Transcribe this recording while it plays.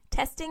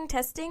Testing,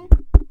 testing.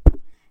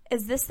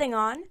 Is this thing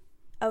on?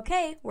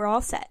 Okay, we're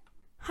all set.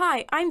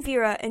 Hi, I'm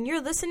Vera, and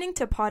you're listening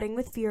to Potting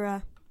with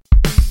Vera.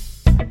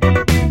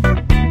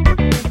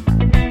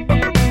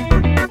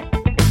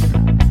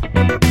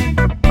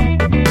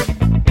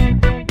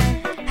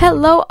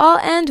 Hello all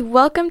and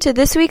welcome to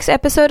this week's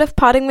episode of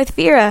Potting with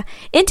Vera.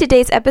 In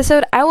today's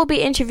episode, I will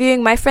be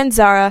interviewing my friend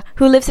Zara,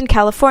 who lives in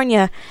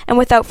California. And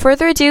without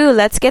further ado,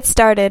 let's get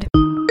started.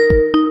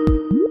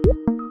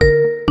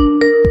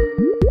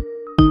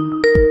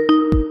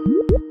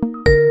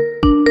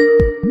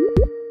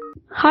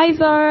 Hi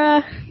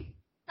Zara.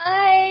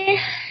 Hi.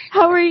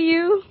 How are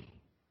you?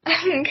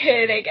 I'm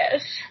good, I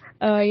guess.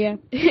 Oh yeah.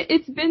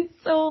 It's been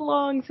so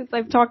long since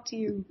I've talked to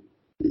you.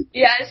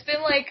 Yeah, it's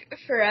been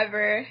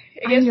forever.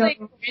 I guess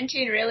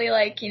quarantine really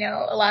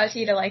allows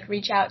you to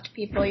reach out to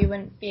people you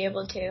wouldn't be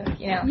able to,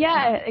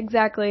 Yeah,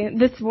 exactly.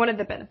 That's one of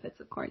the benefits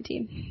of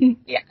quarantine.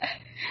 Yeah.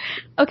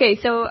 Okay,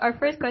 so our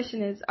first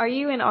question is, are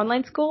you in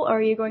online school or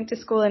are you going to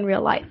school in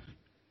real life?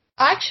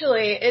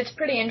 Actually, it's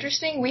pretty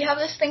interesting. We have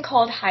this thing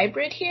called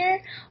hybrid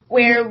here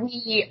where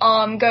we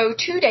go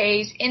 2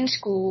 days in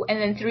school and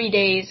then 3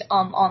 days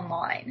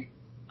online.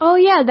 Oh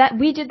yeah,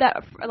 we did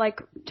that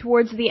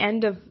towards the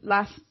end of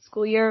last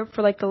school year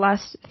for the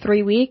last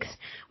 3 weeks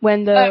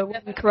when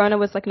when Corona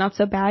was not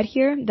so bad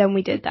here. Then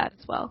we did that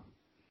as well.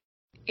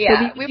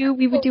 Yeah, so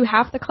we would do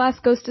half the class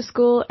goes to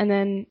school and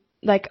then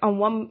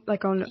on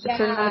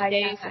certain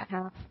days and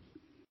half.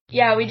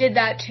 Yeah, we did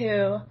that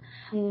too.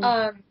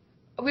 Mm.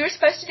 We were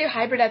supposed to do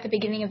hybrid at the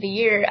beginning of the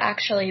year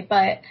actually,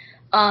 but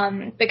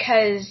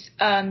because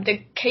the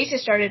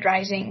cases started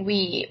rising,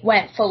 we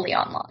went fully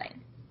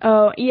online.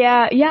 Oh,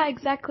 yeah,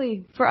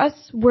 exactly. For us,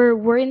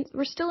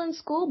 we're still in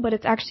school, but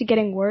it's actually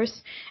getting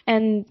worse.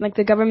 And,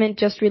 the government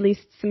just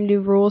released some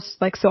new rules,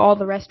 so all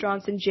the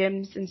restaurants and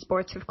gyms and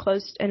sports have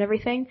closed and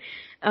everything.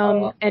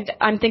 And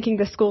I'm thinking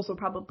the schools will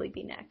probably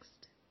be next.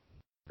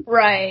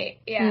 Right,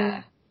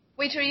 yeah.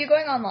 Wait, so are you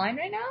going online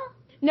right now?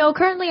 No,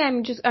 currently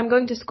I'm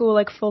going to school,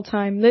 full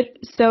time.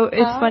 So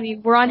it's funny,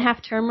 we're on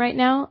half term right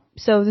now,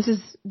 so this is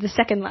the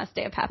second last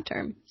day of half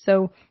term.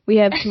 So we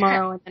have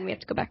tomorrow and then we have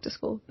to go back to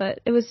school.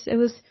 But it was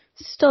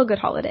still a good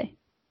holiday.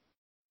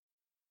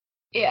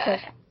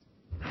 Yeah.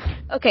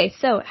 Okay,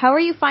 so how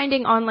are you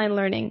finding online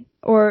learning?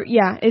 Or,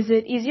 is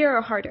it easier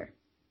or harder?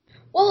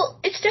 Well,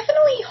 it's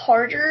definitely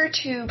harder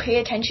to pay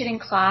attention in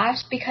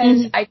class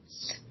because I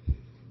just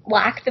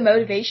lack the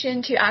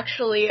motivation to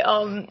actually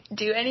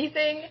do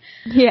anything.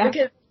 Yeah.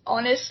 Because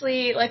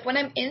honestly, when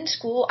I'm in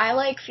school,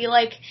 I feel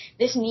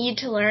this need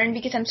to learn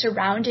because I'm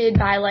surrounded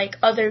by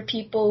other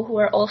people who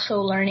are also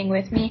learning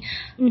with me.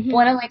 Mm-hmm.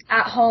 When I'm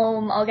at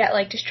home, I'll get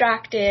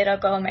distracted, I'll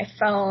go on my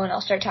phone,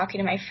 I'll start talking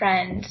to my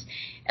friends.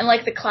 And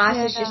the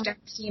classes just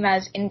don't seem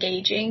as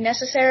engaging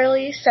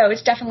necessarily, so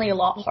it's definitely a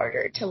lot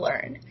harder to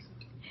learn.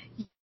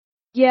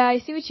 Yeah, I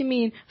see what you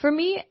mean. For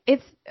me,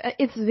 it's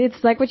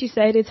like what you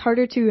said, it's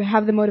harder to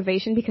have the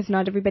motivation because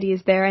not everybody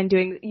is there and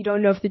you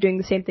don't know if they're doing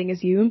the same thing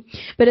as you.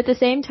 But at the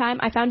same time,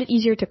 I found it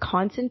easier to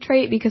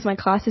concentrate because my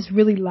class is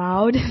really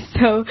loud.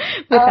 So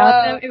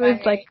without them, it was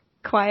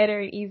quieter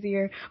and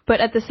easier.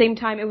 But at the same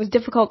time, it was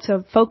difficult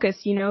to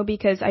focus,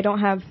 because I don't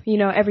have,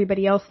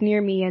 everybody else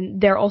near me and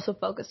they're also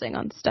focusing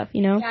on stuff,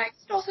 Yeah,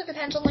 it also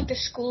depends on the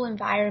school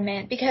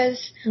environment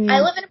because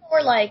I live in a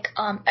more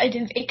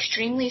an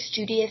extremely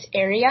studious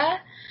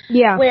area.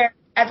 Yeah. Where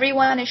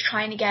everyone is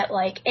trying to get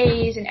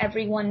A's and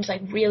everyone's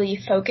really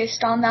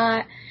focused on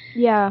that.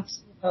 Yeah.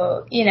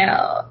 So,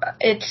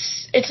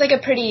 it's a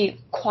pretty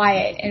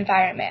quiet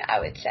environment, I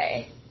would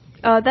say.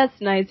 Oh, that's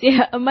nice.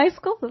 Yeah, my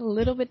school's a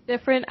little bit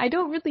different. I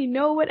don't really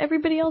know what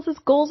everybody else's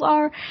goals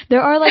are.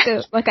 There are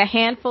a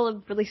handful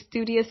of really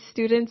studious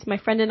students. My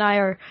friend and I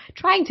are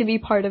trying to be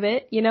part of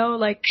it,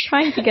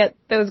 trying to get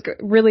those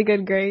really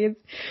good grades.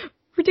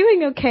 We're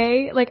doing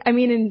okay.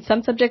 In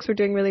some subjects we're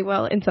doing really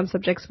well. In some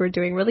subjects we're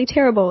doing really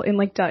terrible in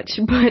Dutch.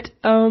 But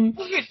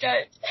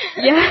Dutch.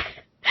 Yeah.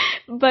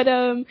 But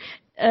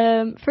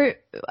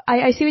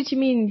I see what you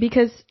mean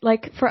because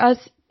for us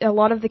a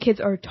lot of the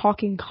kids are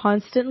talking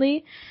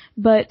constantly,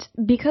 but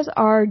because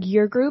our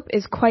year group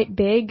is quite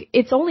big,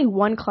 it's only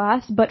one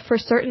class, but for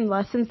certain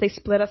lessons they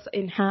split us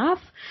in half.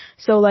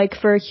 So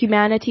for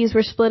humanities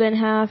we're split in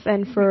half,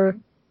 and for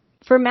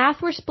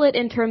math we're split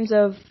in terms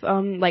of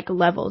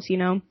levels,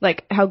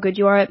 how good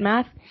you are at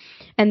math.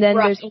 And then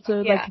there's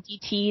also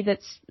DT,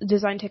 that's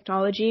design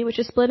technology, which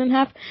is split in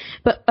half.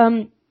 But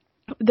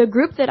the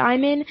group that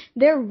I'm in,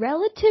 they're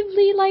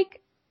relatively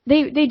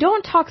They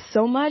don't talk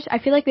so much. I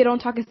feel like they don't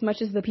talk as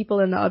much as the people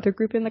in the other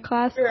group in the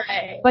class.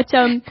 Right. But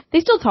they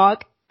still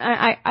talk.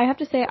 I have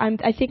to say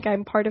I think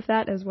I'm part of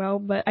that as well,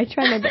 but I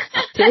try my best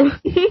not to.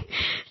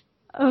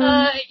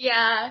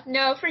 Yeah.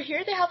 No, for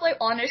here they have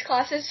honors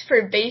classes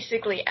for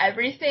basically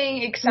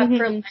everything except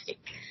for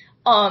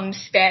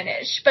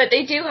Spanish. But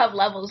they do have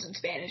levels in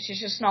Spanish.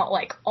 It's just not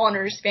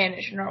honors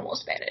Spanish or normal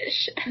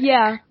Spanish.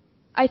 Yeah.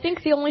 I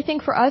think the only thing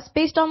for us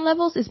based on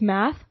levels is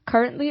math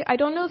currently. I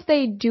don't know if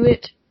they do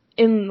it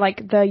in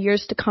the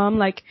years to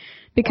come,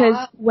 Because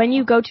Wow. when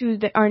you go to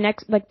the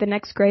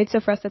next grade, so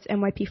for us that's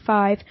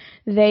MYP5,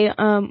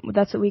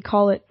 that's what we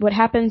call it. What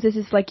happens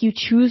is like you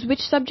choose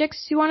which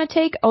subjects you want to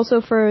take,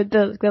 also for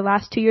the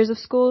last 2 years of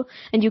school,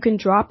 and you can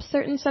drop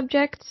certain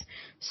subjects.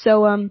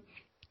 So,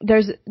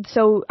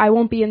 so I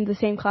won't be in the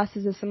same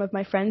classes as some of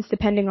my friends,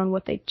 depending on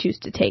what they choose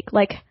to take.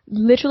 Like,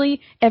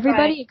 literally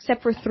everybody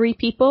except for 3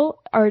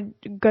 people are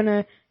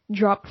gonna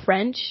drop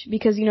French,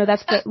 because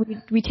that's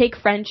we take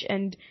French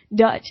and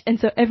Dutch, and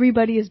so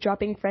everybody is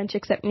dropping French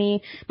except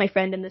me, my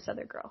friend, and this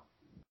other girl.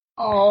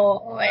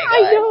 Oh my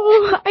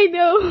god. I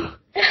know.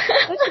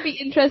 That should be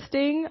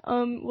interesting.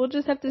 We'll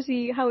just have to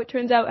see how it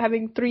turns out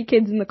having 3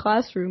 kids in the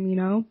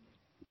classroom.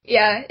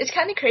 Yeah, it's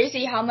kind of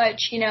crazy how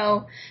much,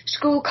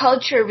 school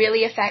culture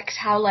really affects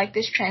how, like,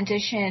 this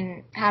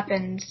transition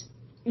happens.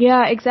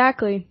 Yeah,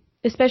 exactly.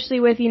 Especially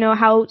with,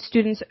 how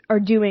students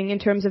are doing in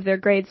terms of their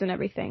grades and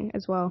everything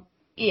as well.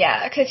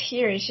 Yeah, because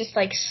here it's just,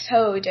 like,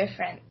 so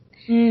different.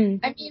 Mm.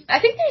 I mean, I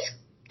think there's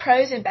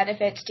pros and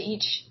benefits to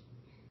each,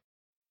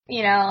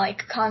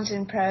 like, cons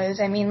and pros.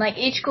 I mean, like,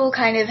 each school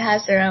kind of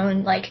has their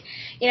own, like,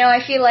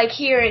 I feel like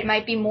here it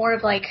might be more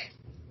of, like,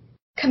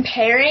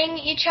 comparing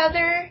each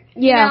other,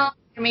 Yeah.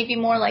 Or maybe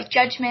more, like,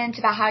 judgment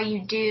about how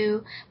you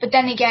do. But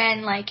then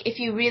again, like, if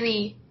you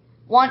really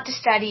want to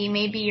study,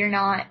 maybe you're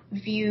not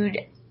viewed,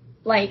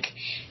 like,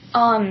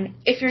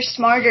 if you're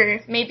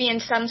smarter, maybe in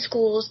some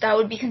schools that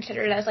would be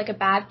considered as, like, a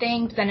bad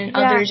thing, but then in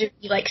others it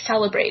would be, like,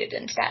 celebrated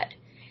instead.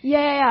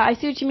 Yeah, I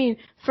see what you mean.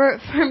 For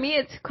me,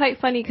 it's quite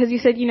funny because you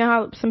said,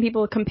 how some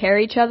people compare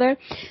each other.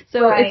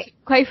 So It's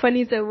quite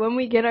funny. So when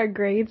we get our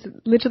grades,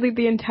 literally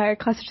the entire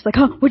class is just like,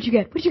 oh, what'd you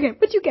get? What'd you get?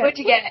 What'd you get? What'd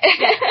you get?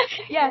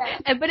 Yeah.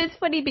 But it's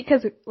funny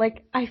because,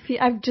 like,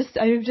 I'm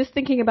just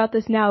thinking about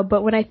this now,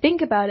 but when I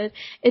think about it,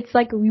 it's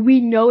like we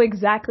know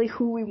exactly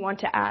who we want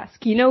to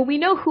ask. We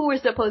know who we're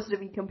supposed to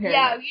be comparing.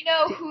 Yeah, we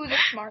know who the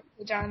smart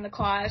kids are in the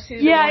class.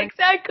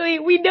 Exactly.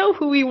 We know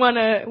who we want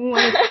to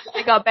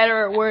they got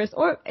better or worse,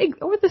 or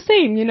the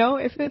same,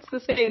 If it's the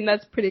same,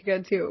 that's pretty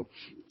good too.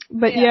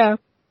 But yeah.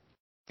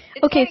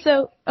 Okay,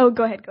 so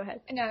go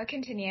ahead. No,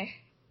 continue.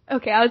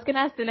 Okay, I was gonna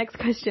ask the next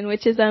question,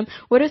 which is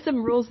what are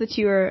some rules that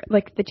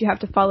you have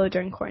to follow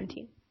during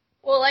quarantine?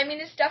 Well, I mean,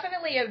 it's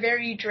definitely a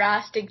very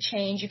drastic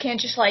change. You can't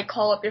just, like,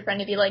 call up your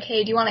friend and be like,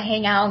 hey, do you want to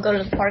hang out and go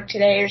to the park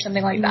today or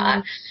something like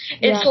that.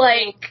 It's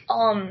like,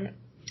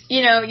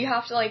 you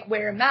have to, like,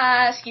 wear a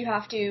mask. You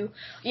have to,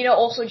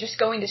 also just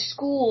going to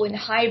school in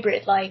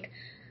hybrid. Like,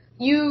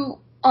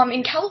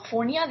 in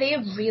California, they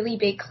have really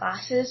big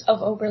classes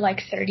of over,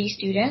 like, 30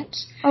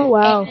 students. Oh,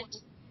 wow. And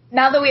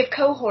now that we have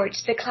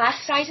cohorts, the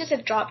class sizes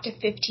have dropped to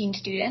 15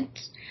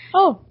 students.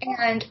 Oh.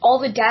 And all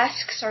the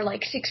desks are,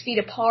 like, 6 feet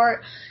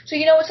apart. So,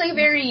 it's, like, a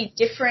very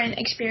different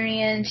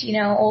experience,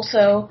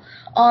 also.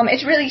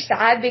 It's really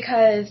sad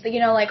because,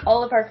 like,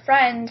 all of our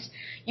friends,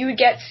 you would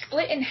get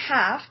split in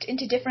half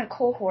into different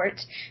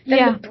cohorts.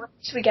 Then the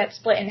breaks would get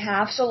split in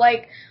half. So,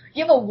 like,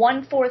 you have a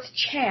 1/4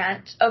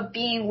 chance of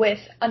being with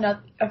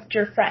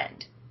your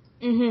friend.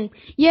 Mhm.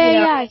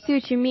 Yeah, I see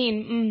what you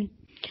mean.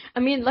 I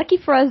mean, lucky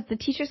for us, the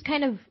teachers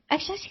kind of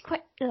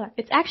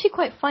it's actually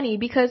quite funny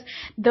because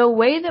the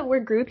way that we're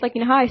grouped, like,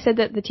 how I said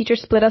that the teacher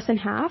split us in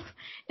half,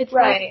 it's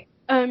like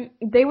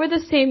they were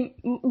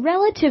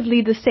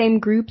relatively the same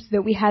groups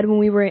that we had when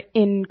we were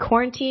in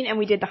quarantine and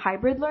we did the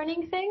hybrid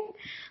learning thing.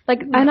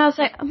 Like, and I was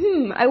like,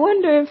 I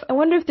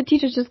wonder if the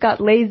teachers just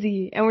got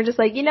lazy and we're just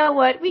like, you know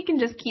what, we can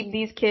just keep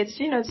these kids,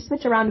 just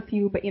switch around a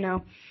few, but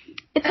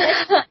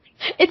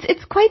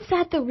it's quite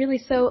sad though, really.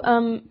 So,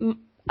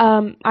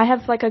 I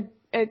have like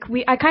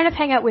I kind of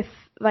hang out with,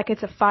 like,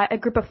 it's a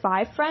group of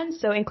 5 friends,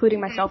 so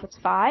including myself, it's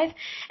 5.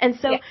 And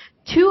so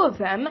 2 of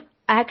them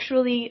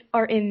actually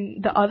are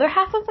in the other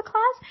half of the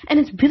class, and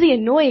it's really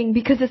annoying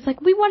because it's like,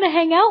 we want to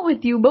hang out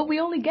with you, but we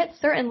only get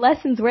certain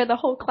lessons where the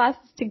whole class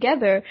is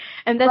together.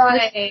 And that's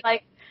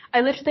like,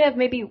 I literally have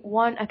maybe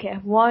I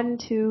have 1,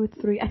 2,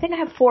 3, I think I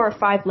have 4 or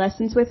 5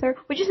 lessons with her,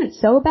 which isn't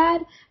so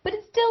bad, but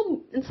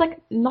it's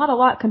like not a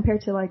lot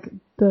compared to, like,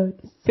 the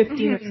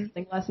 15 or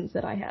something lessons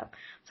that I have.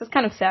 So it's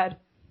kind of sad.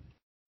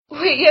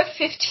 Wait, you have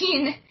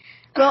 15?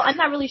 Well, I'm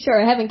not really sure.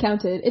 I haven't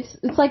counted. It's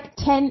like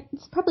 10.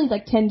 It's probably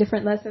like 10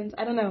 different lessons.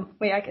 I don't know.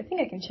 Wait, I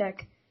think I can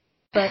check.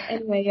 But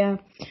anyway, yeah.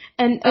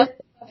 And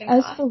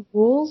as for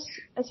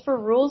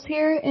rules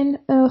here in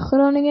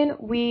Groningen,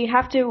 we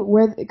have to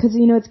wear, because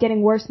it's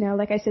getting worse now.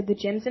 Like I said, the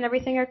gyms and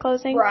everything are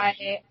closing.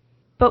 Right.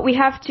 But we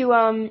have to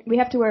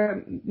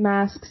wear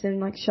masks in,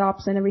 like,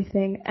 shops and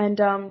everything.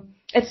 And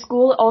at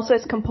school also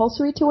it's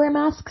compulsory to wear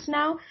masks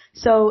now.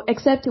 So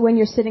except when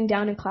you're sitting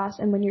down in class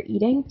and when you're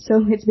eating.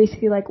 So it's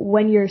basically like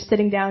when you're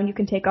sitting down you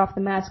can take off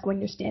the mask. When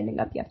you're standing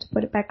up you have to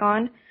put it back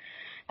on.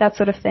 That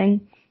sort of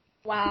thing.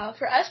 Wow.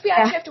 For us, we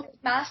actually have to wear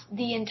masks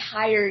the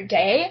entire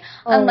day,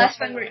 unless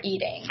when we're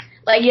eating.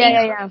 Like, we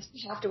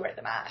have to wear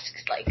the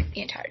masks, like,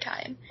 the entire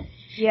time.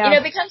 Yeah.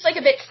 It becomes, like,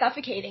 a bit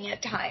suffocating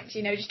at times,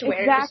 just to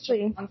wear it for such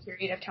a long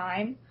period of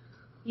time.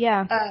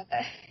 Yeah.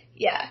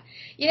 Yeah.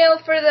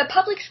 For the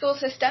public school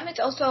system,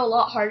 it's also a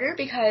lot harder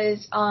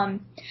because,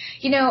 all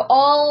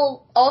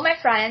my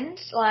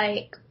friends,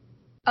 like,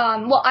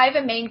 Well, I have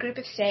a main group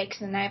of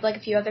 6, and then I have, like,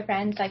 a few other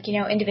friends, like,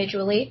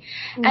 individually.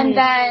 Mm-hmm. And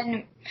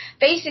then,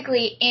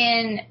 basically,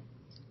 I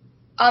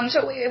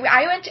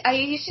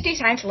used to do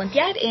Science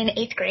Olympiad in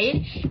 8th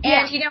grade,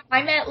 and,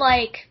 I met,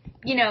 like,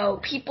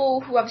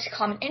 people who have the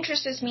common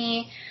interests as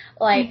me,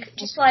 like,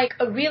 just, like,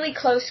 a really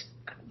close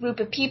group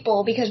of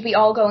people, because we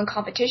all go in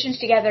competitions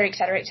together, et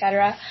cetera, et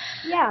cetera.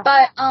 Yeah.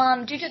 But,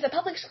 due to the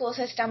public school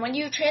system, when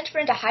you transfer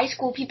into high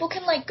school, people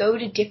can, like, go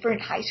to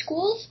different high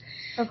schools.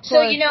 Of course.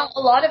 So, a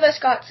lot of us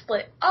got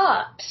split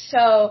up.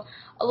 So,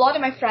 a lot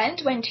of my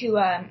friends went to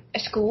a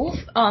school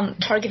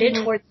targeted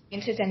towards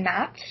sciences and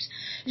maths.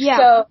 Yeah.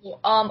 So,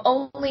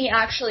 only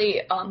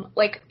actually,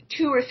 like,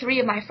 2 or 3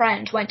 of my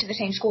friends went to the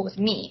same school with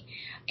me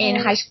in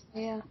high school.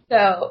 Yeah.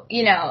 So,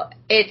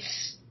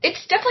 it's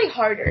definitely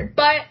harder.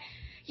 But,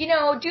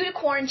 due to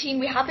quarantine,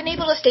 we have been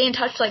able to stay in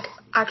touch. Like,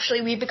 actually,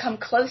 we've become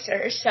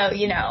closer. So,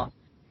 Yeah,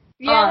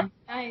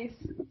 nice.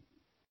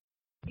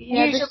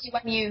 Yeah, usually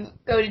when you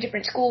go to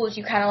different schools,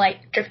 you kind of,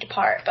 like, drift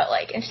apart, but,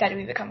 like, instead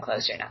we become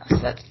closer now, so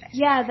that's nice.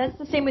 Yeah, that's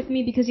the same with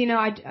me because,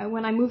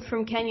 when I moved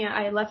from Kenya,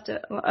 I left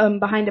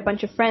behind a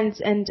bunch of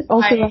friends and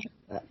also,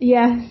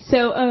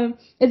 so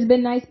it's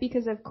been nice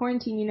because of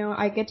quarantine,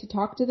 I get to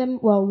talk to them.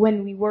 Well,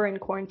 when we were in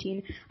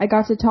quarantine, I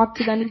got to talk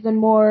to them even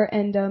more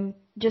and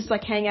just,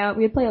 like, hang out.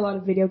 We would play a lot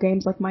of video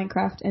games like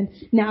Minecraft, and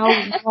now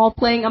we're all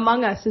playing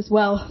Among Us as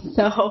well,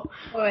 so. Oh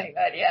my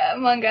god, yeah,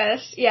 Among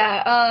Us,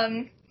 yeah,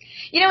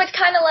 it's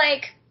kind of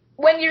like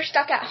when you're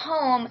stuck at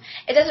home,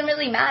 it doesn't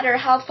really matter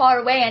how far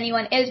away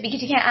anyone is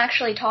because you can't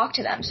actually talk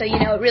to them. So,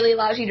 it really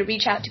allows you to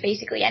reach out to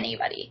basically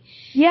anybody.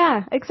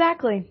 Yeah,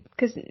 exactly.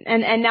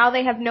 And now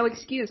they have no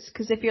excuse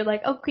because if you're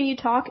like, oh, can you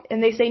talk?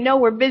 And they say, no,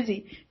 we're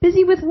busy.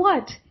 Busy with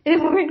what?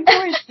 If we're in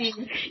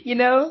quarantine,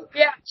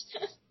 Yeah.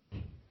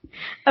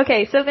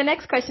 Okay, so the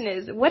next question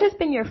is, what has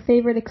been your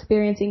favorite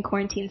experience in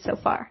quarantine so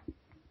far?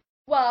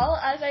 Well,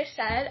 as I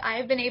said,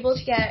 I've been able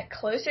to get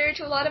closer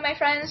to a lot of my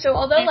friends. So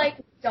although, like,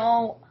 we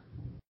don't,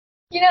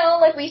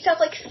 like, we used to have,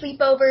 like,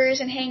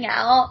 sleepovers and hang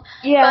out.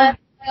 Yeah.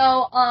 But,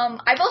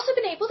 I've also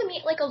been able to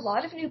meet, like, a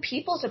lot of new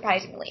people,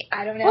 surprisingly.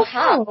 I don't know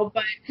how,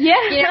 but,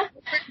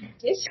 through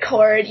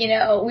Discord,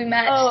 we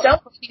met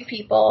so many new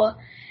people,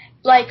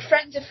 like,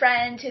 friends of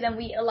friends who then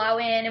we allow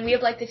in, and we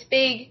have, like, this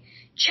big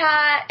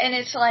chat, and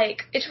it's,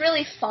 like, it's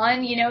really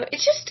fun,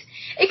 it's just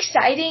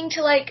exciting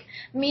to, like,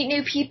 meet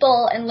new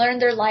people and learn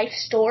their life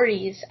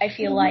stories, I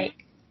feel like.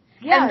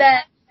 Yeah. And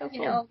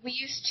then, we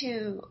used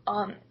to,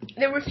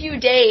 there were a few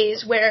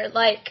days where,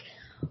 like,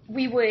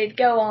 we would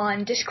go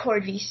on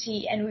Discord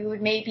VC and we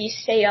would maybe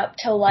stay up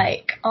till,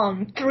 like,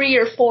 3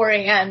 or 4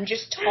 a.m.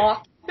 just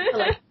talking for,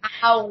 like,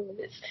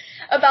 hours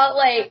about,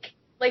 like,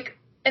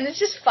 and it's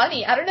just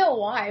funny. I don't know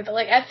why, but,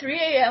 like, at 3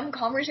 a.m.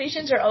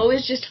 conversations are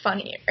always just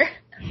funnier.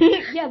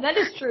 Yeah, that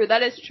is true.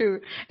 That is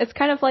true. It's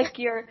kind of like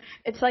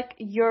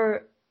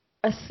you're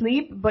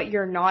asleep, but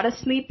you're not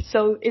asleep,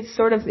 so it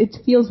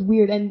feels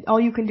weird, and all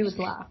you can do is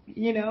laugh,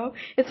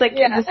 It's like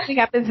this thing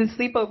happens in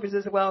sleepovers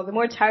as well. The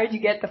more tired you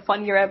get, the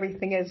funnier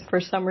everything is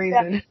for some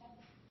reason.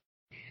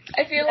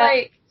 I feel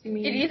like it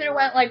either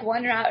went, like,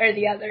 one route or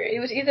the other. It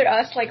was either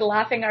us, like,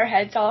 laughing our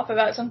heads off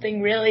about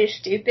something really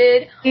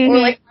stupid, or,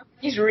 like,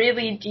 these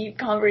really deep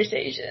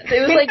conversations.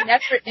 It was, like,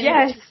 never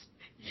ending.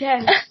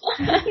 Yes.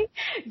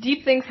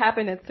 Deep things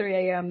happen at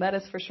 3 a.m., that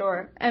is for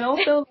sure. And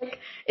also, like,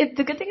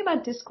 the good thing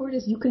about Discord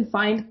is you can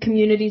find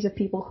communities of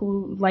people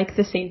who like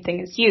the same thing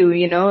as you,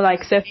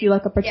 Like, so if you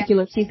like a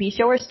particular TV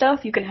show or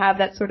stuff, you can have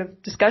that sort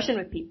of discussion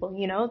with people,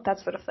 that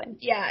sort of thing.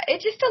 Yeah,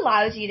 it just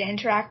allows you to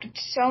interact with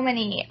so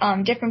many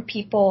different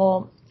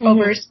people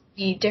over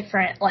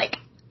different, like,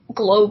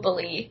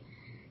 globally.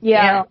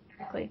 Yeah,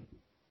 exactly.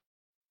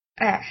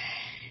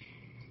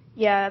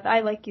 Yeah,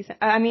 I like using.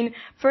 I mean,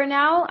 for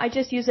now, I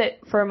just use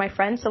it for my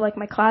friends. So, like,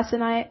 my class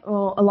and I,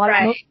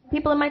 most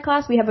people in my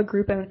class, we have a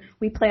group and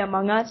we play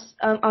Among Us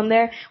on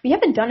there. We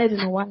haven't done it in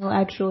a while,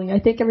 actually. I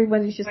think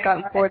everyone's just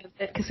gotten bored of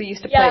it because we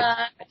used to play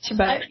it so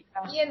much.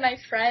 But me and my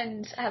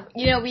friends have,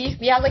 we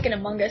had, like, an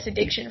Among Us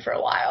addiction for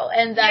a while,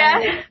 and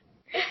then.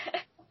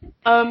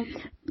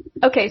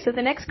 Okay, so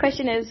the next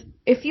question is,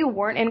 if you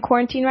weren't in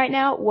quarantine right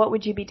now, what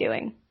would you be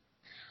doing?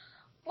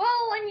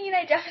 Well, I mean,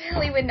 I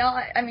definitely would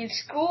not. I mean,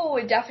 school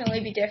would definitely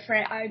be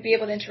different. I would be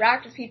able to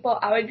interact with people.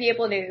 I would be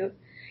able to,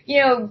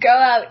 go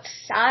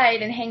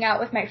outside and hang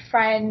out with my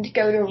friend,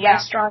 go to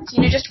restaurants,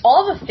 just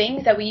all the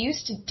things that we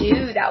used to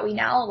do that we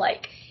now,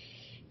 like,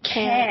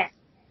 can't.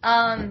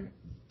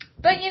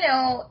 But,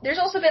 there's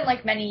also been,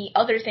 like, many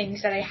other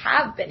things that I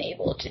have been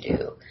able to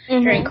do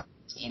during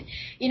quarantine.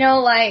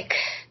 Like,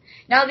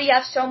 now that you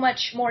have so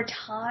much more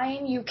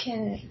time, you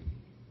can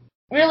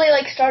really,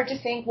 like, start to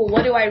think, well,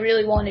 what do I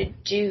really want to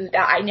do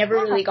that I never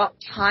really got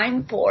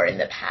time for in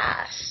the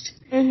past?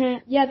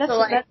 Yeah,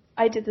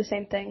 I did the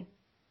same thing.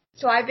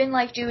 So I've been,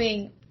 like,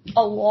 doing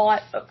a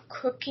lot of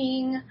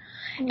cooking.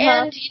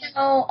 And,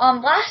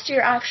 last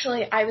year,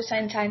 actually, I was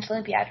in Science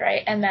Olympiad,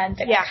 right? And then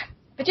the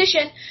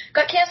competition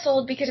got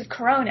canceled because of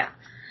Corona.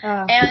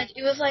 And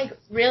it was, like,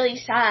 really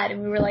sad.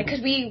 And we were, like,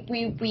 because we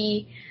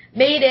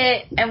made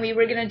it, and we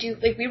were going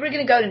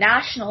to go to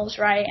nationals,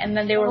 right? And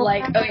then they were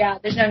like, oh, yeah,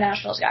 there's no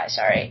nationals, guys,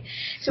 sorry.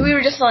 So we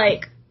were just,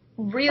 like,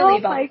 really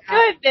bummed out. Oh,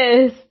 my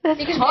goodness. That's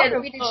because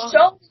horrible. we did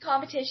so many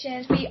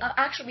competitions. We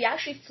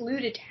actually flew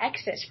to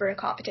Texas for a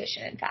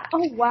competition, in fact.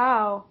 Oh,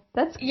 wow.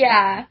 That's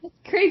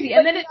crazy. But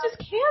And then it just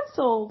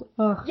canceled.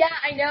 Ugh. Yeah,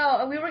 I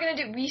know.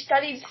 And we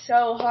studied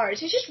so hard.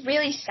 So it's just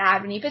really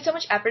sad when you put so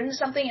much effort into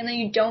something and then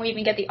you don't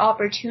even get the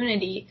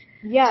opportunity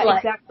to,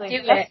 like, exactly. do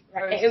it.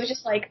 Right? It was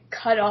just, like,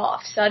 cut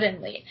off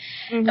suddenly.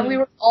 Mm-hmm. And we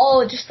were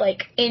all just,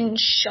 like, in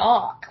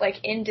shock,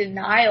 like, in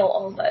denial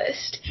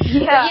almost.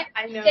 Yeah,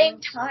 but at the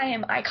same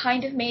time, I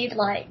kind of made,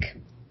 like,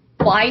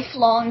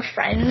 lifelong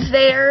friends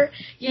there,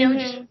 you know,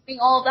 just doing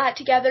all of that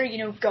together, you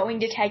know, going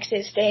to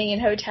Texas, staying in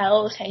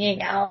hotels,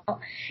 hanging out,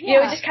 you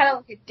know, just kind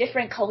of like a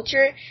different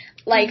culture,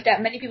 like,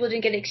 that many people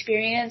didn't get to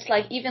experience.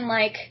 Like, even,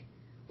 like,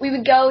 we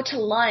would go to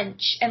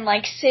lunch and,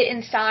 like, sit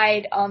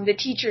inside, the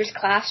teachers'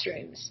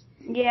 classrooms.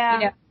 Yeah.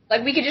 You know,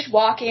 like, we could just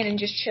walk in and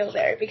just chill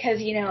there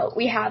because, you know,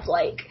 we have,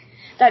 like,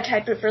 that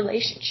type of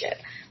relationship.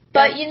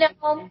 But, you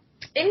know,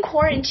 in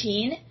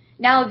quarantine,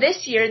 now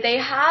this year, they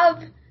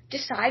have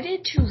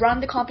decided to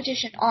run the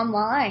competition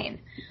online.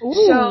 Ooh.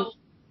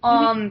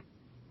 So,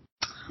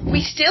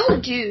 we still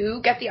do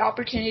get the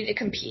opportunity to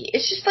compete.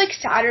 It's just, like,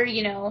 sadder,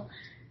 you know,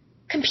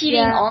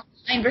 competing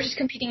online versus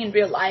competing in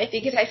real life,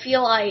 because I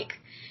feel like,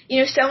 you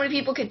know, so many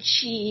people could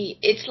cheat.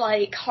 It's,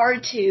 like,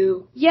 hard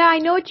to... Yeah, I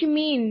know what you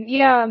mean.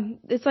 Yeah,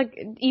 it's, like,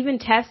 even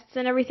tests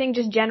and everything,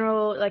 just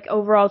general, like,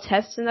 overall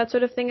tests and that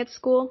sort of thing at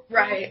school.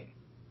 Right.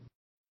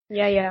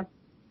 Yeah.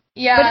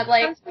 Yeah,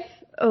 like...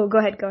 Oh, go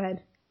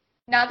ahead.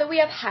 Now that we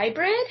have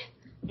hybrid,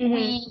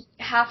 we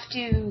have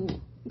to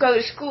go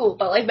to school.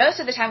 But, like, most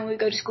of the time when we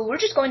go to school, we're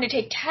just going to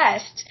take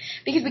tests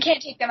because we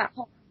can't take them at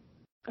home.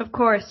 Of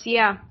course,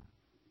 yeah.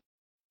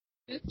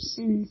 Oops.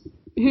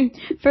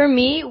 For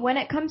me, when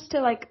it comes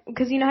to, like,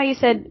 because you know how you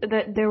said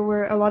that there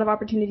were a lot of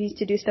opportunities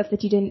to do stuff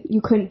that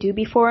you couldn't do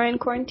before in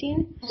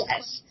quarantine?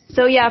 Yes.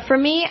 So yeah, for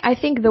me, I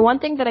think the one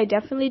thing that I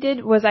definitely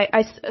did was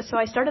I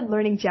started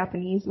learning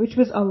Japanese, which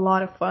was a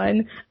lot of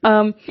fun.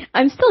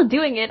 I'm still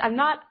doing it. I'm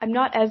not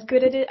as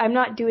good at it. I'm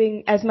not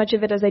doing as much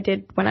of it as I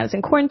did when I was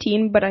in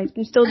quarantine, but I'm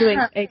still doing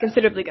a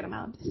considerably good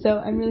amount. So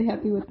I'm really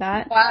happy with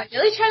that. Wow,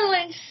 you're really trying to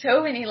learn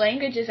so many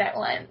languages at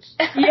once.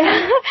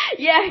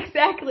 Yeah,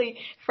 exactly.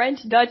 French,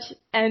 Dutch,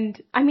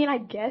 and I mean, I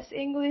guess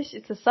English.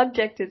 It's a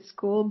subject at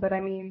school, but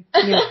I mean,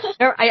 you know,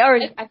 you're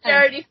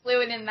already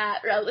fluent in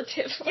that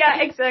relatively.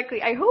 Yeah,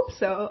 exactly. I hope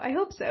so. And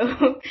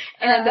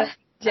I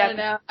don't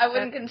know. I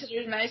wouldn't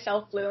consider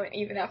myself fluent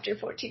even after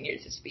 14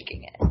 years of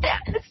speaking it. Yeah,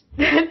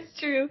 that's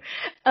true.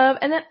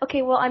 And then,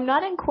 okay, well, I'm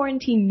not in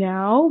quarantine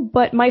now,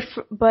 but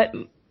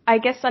I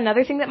guess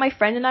another thing that my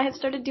friend and I have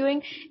started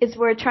doing is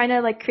we're trying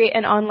to, like, create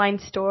an online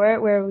store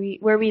where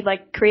we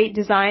like create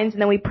designs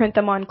and then we print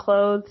them on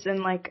clothes and,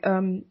 like,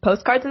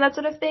 postcards and that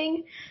sort of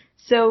thing.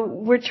 So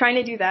we're trying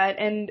to do that,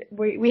 and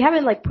we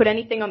haven't, like, put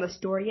anything on the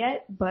store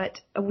yet, but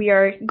we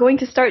are going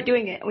to start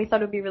doing it, and we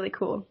thought it would be really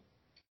cool.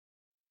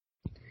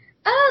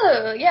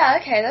 Oh, yeah,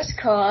 okay, that's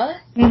cool.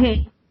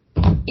 Mm-hmm.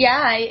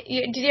 Yeah,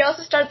 did you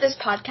also start this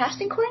podcast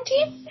in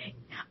quarantine?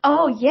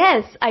 Oh,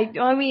 yes.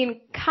 I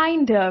mean,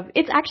 kind of.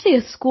 It's actually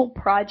a school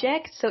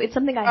project, so it's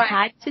something I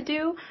had to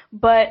do,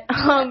 but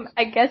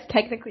I guess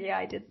technically, yeah,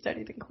 I did start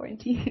it in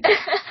quarantine.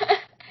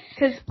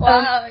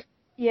 Wow.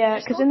 Yeah,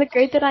 because in the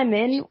grade that I'm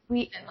in,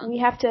 we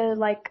have to,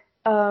 like,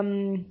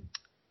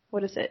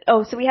 what is it?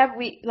 Oh, so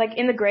like,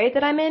 in the grade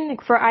that I'm in,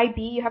 like, for IB,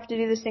 you have to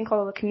do this thing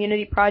called a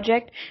community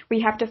project, where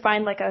you have to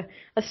find, like,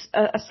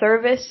 a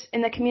service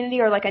in the community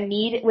or, like, a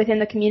need within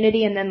the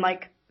community and then,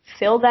 like,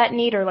 fill that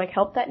need or, like,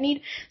 help that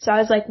need. So I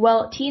was like,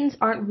 well, teens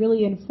aren't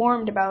really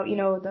informed about, you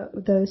know,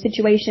 the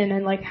situation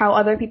and, like, how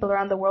other people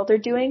around the world are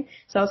doing.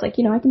 So I was like,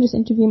 you know, I can just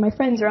interview my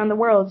friends around the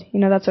world,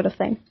 you know, that sort of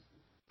thing.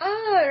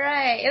 Oh,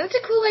 right. That's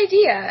a cool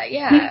idea.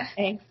 Yeah.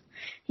 Thanks.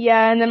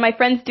 Yeah, and then my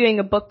friend's doing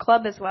a book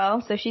club as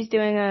well. So she's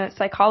doing a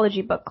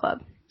psychology book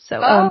club. So,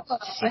 a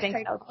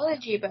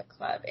psychology book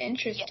club.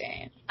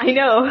 Interesting. I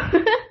know.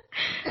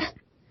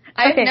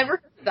 I've never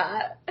heard of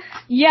that.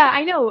 Yeah,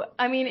 I know.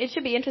 I mean, it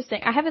should be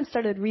interesting. I haven't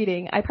started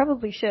reading. I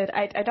probably should.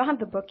 I don't have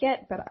the book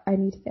yet, but I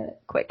need to get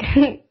it quick.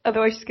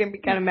 Otherwise she's going to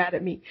be kind of mad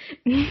at me.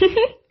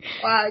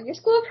 Wow, your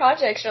school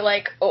projects are,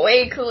 like,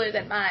 way cooler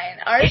than mine.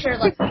 Ours are,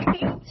 like,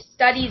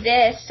 study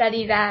this,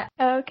 study that.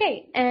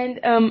 Okay, and,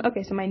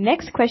 so my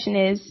next question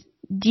is,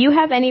 do you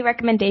have any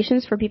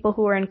recommendations for people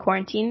who are in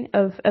quarantine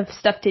of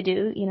stuff to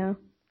do, you know?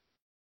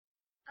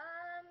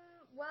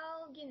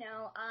 Well, you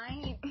know,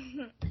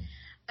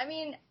 I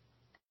mean,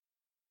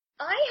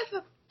 I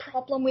have a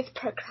problem with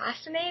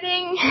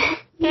procrastinating.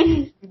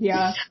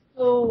 Yeah.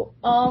 So,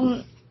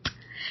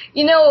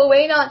 You know, a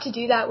way not to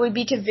do that would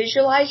be to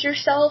visualize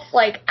yourself,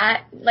 like,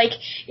 I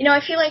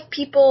feel like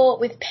people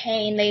with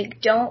pain, they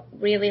don't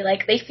really,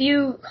 like, they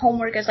view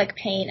homework as, like,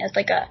 pain, as,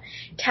 like, a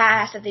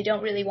task that they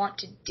don't really want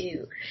to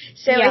do.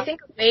 So I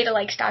think a way to,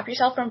 like, stop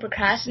yourself from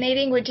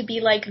procrastinating would to be,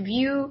 like,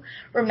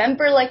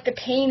 remember, like, the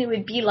pain it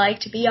would be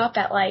like to be up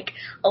at, like,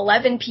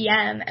 11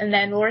 p.m. and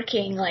then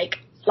working, like,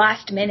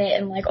 last minute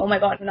and, like, oh my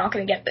god, I'm not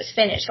going to get this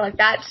finished. So, like,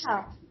 that's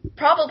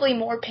probably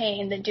more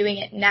pain than doing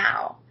it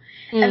now.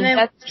 And then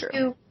once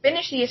you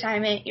finish the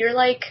assignment, you're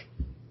like,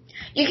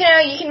 you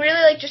can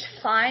really like just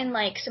find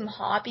like some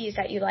hobbies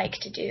that you like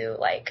to do.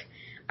 Like,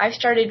 I've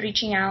started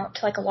reaching out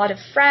to like a lot of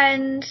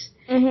friends,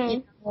 you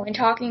know, and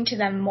talking to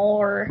them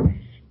more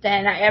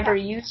than I ever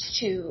used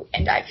to.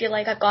 And I feel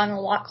like I've gotten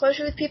a lot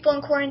closer with people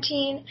in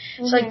quarantine.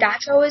 So like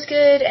that's always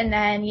good. And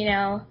then, you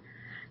know,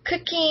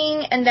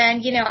 cooking, and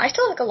then, you know, I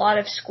still have like a lot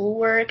of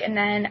schoolwork, and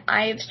then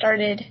I've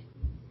started,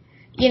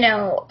 you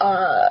know,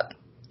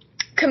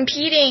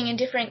 competing in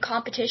different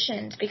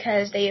competitions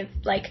because they've,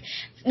 like,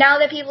 now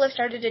that people have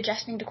started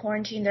adjusting to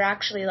quarantine, they're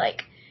actually,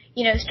 like,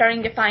 you know,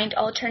 starting to find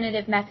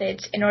alternative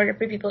methods in order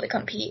for people to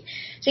compete.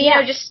 So, you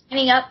know, just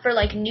signing up for,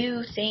 like,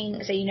 new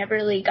things that you never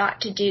really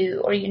got to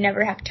do or you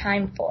never have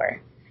time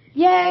for.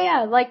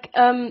 Yeah. Like,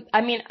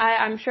 I mean,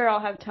 I'm sure I'll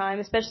have time,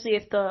 especially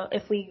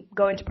if we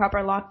go into proper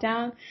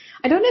lockdown.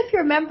 I don't know if you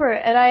remember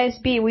at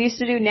ISB, we used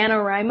to do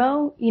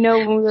NaNoWriMo, you know,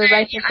 when we were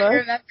writing books. I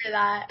remember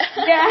that.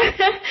 Yeah.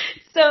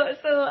 So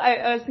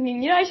I was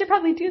thinking, you know, I should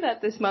probably do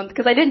that this month,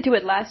 because I didn't do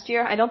it last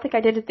year. I don't think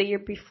I did it the year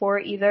before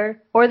either,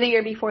 or the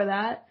year before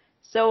that.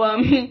 So,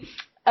 I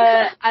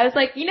was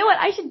like, you know what,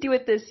 I should do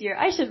it this year.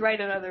 I should write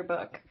another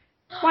book.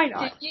 Why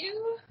not? Did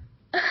you?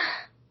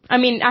 I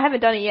mean, I haven't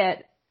done it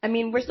yet. I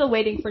mean, we're still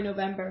waiting for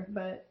November,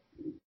 but...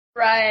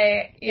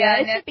 Right. Yeah,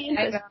 it should be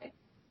interesting.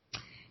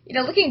 You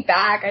know, looking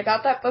back, I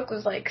thought that book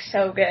was, like,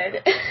 so good.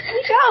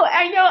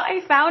 I know. I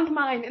found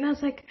mine, and I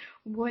was like,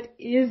 what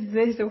is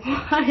this?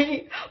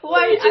 Why?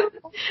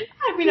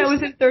 I mean, I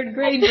was in 3rd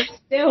grade, but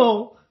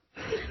still.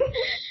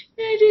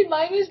 Yeah, dude,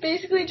 mine was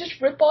basically just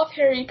rip off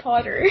Harry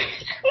Potter.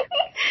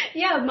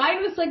 Yeah,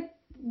 mine was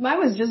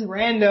just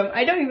random.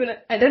 I don't even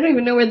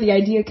know where the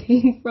idea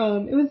came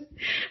from. It was,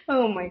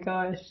 oh my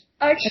gosh.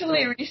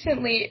 Actually,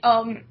 recently,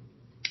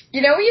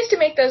 you know, we used to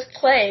make those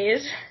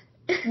plays.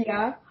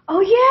 Yeah.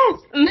 Oh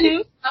yes.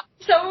 Mm-hmm.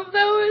 Some of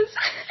those.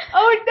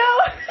 Oh no.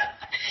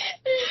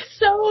 They're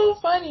so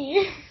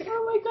funny.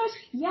 Oh my gosh.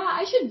 Yeah,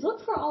 I should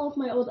look for all of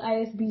my old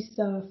ISB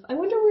stuff. I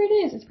wonder where it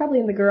is. It's probably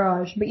in the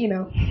garage, but you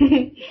know.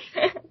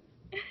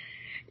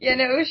 Yeah,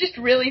 no, it was just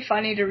really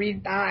funny to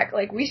read back.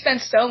 Like, we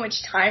spent so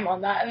much time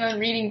on that, and then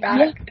reading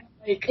back,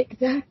 like,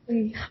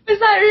 exactly. Was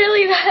that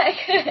really that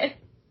good?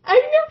 I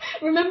know.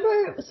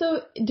 Remember,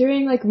 so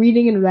during, like,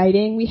 reading and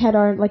writing, we had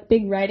our, like,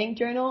 big writing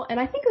journal, and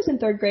I think it was in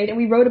 3rd grade, and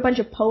we wrote a bunch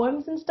of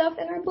poems and stuff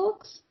in our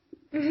books.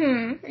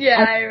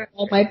 Yeah, I remember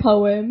all my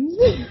poems.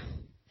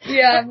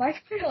 Yeah,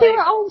 they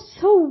were all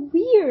so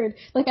weird.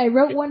 Like, I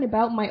wrote one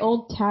about my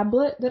old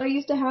tablet that I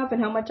used to have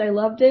and how much I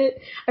loved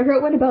it. I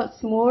wrote one about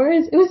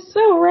s'mores. It was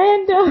so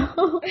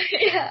random.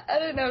 Yeah, I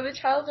don't know. The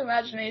child's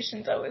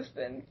imagination's always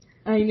been...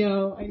 I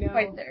know.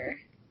 Quite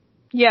there.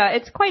 Yeah,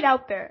 it's quite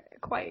out there.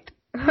 Quite.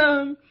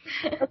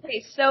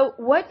 Okay, so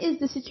what is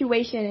the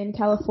situation in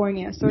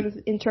California, sort of,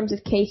 in terms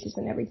of cases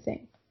and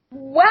everything?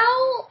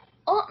 Well,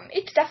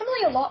 it's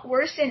definitely a lot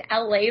worse in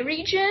LA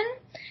region,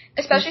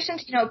 especially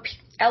since, you know,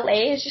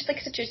 LA is just, like,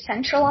 such a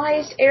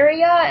centralized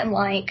area, and,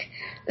 like,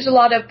 there's a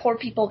lot of poor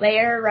people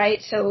there,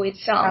 right? So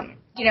it's,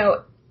 you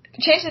know,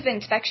 the chance of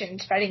infection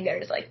spreading there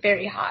is, like,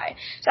 very high.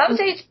 So I would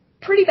say it's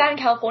pretty bad in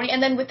California,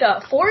 and then with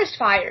the forest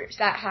fires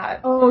that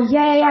have... Oh,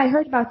 yeah, I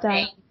heard about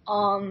that.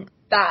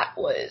 That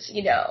was,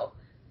 you know,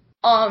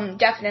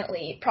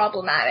 definitely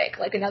problematic,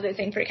 like, another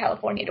thing for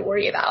California to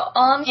worry about.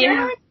 Here in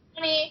Orange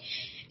County,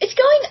 it's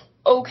going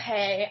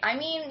okay. I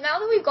mean, now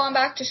that we've gone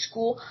back to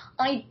school,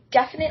 I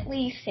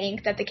definitely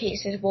think that the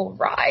cases will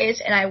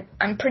rise, and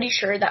I'm pretty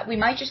sure that we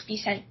might just be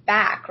sent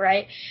back,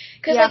 right?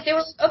 Because, like, they were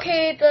like,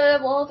 okay,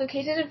 the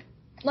cases have,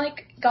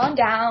 like, gone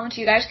down,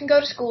 so you guys can go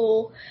to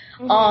school,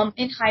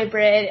 in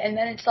hybrid, and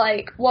then it's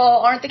like, well,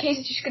 aren't the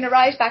cases just going to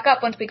rise back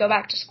up once we go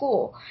back to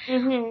school?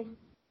 I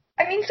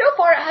mean, so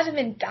far it hasn't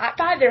been that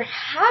bad. There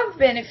have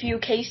been a few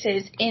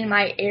cases in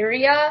my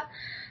area,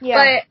 but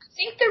I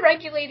think they're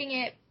regulating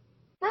it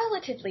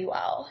relatively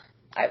well,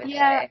 I would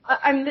say.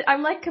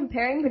 I'm like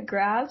comparing the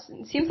graphs.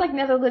 It seems like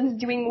Netherlands is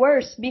doing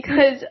worse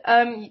because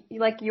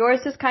like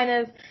yours is kind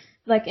of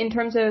like in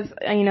terms of,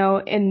 you know,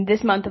 in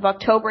this month of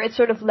October, it's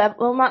sort of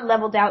not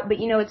leveled out, but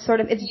you know, it's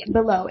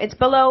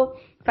below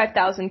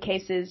 5,000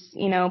 cases,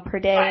 you know, per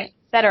day,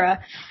 etc.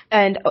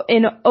 And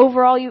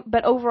overall you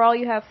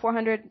have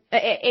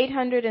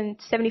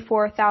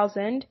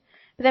 874,000.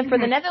 But then for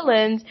the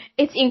Netherlands,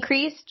 it's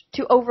increased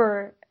to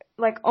over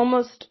like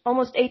almost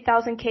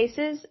 8,000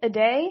 cases a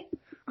day,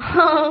 which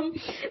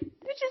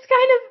is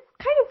kind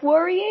of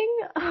worrying.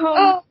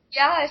 Oh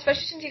yeah,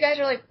 especially since you guys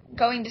are like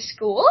going to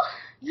school.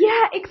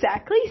 Yeah,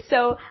 exactly.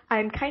 So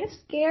I'm kind of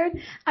scared.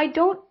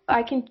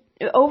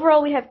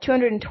 Overall we have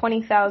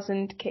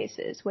 220,000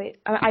 cases. Wait,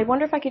 I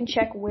wonder if I can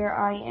check where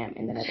I am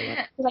in the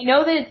Netherlands. Because I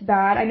know that it's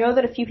bad. I know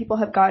that a few people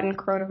have gotten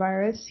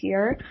coronavirus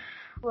here.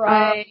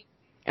 Right.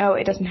 Oh,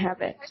 it doesn't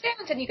have it. They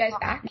haven't sent you guys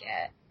back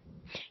yet.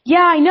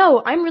 Yeah, I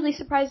know. I'm really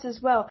surprised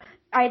as well.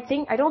 I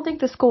don't think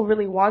the school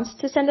really wants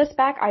to send us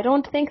back. I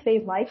don't think they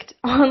liked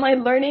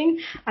online learning.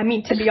 I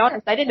mean, to be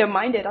honest, I didn't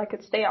mind it. I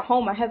could stay at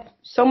home. I have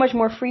so much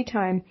more free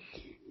time.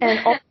 And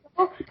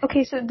also,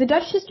 okay, so the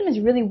Dutch system is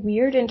really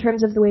weird in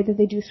terms of the way that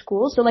they do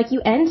school. So like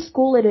you end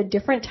school at a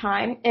different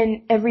time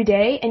and every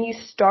day, and you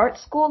start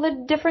school at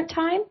a different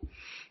time.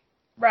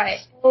 Right.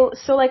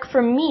 So like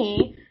for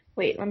me,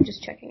 wait, I'm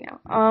just checking now.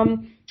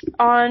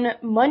 On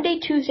Monday,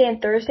 Tuesday,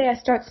 and Thursday, I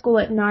start school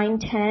at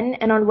 9:10,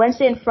 and on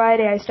Wednesday and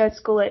Friday, I start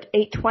school at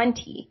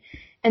 8:20.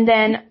 And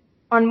then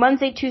on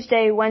Monday,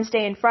 Tuesday,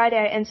 Wednesday, and Friday,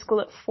 I end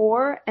school at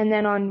 4, and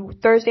then on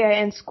Thursday, I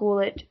end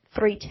school at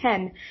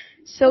 3:10.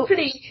 So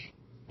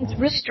it's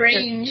really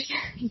strange.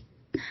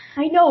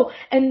 I know,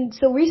 and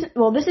so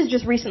this is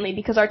just recently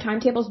because our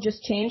timetables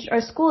just changed.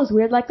 Our school is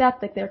weird like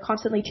that, like they're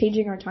constantly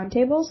changing our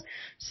timetables.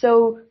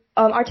 So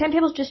our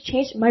timetables just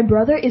changed. My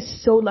brother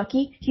is so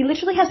lucky. He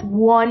literally has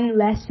one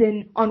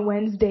lesson on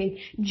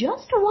Wednesday.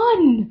 Just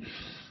one.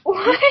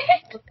 What?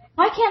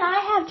 Why can't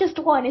I have just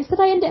one? Instead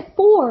I end at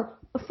 4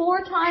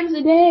 times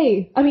a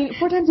day. I mean,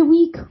 4 times a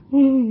week.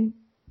 Oh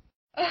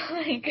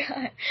my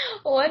god.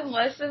 One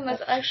lesson?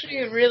 That's actually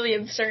really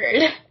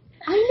absurd.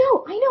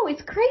 I know,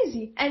 it's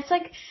crazy. And it's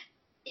like,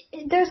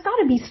 there's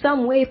gotta be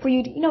some way for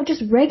you to,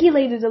 just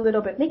regulate it a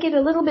little bit. Make it a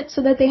little bit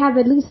so that they have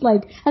at least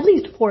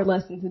 4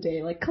 lessons a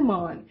day. Like, come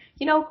on.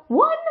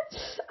 1?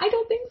 I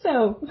don't think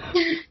so.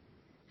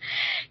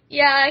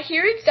 Yeah,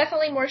 here it's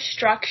definitely more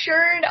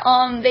structured.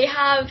 They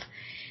have,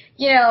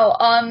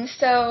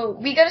 so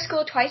we go to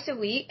school twice a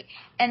week,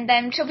 and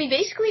then, so we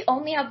basically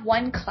only have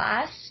one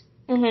class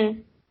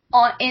in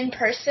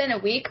person a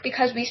week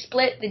because we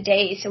split the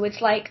days. So it's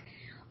like,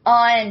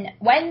 on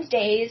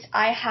Wednesdays,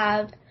 I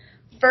have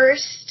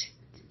first,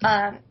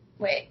 I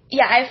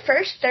have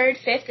first, third,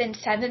 fifth, and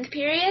seventh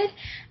period.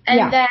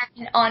 And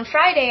then on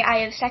Friday,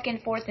 I have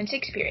second, fourth, and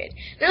sixth period.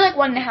 They're like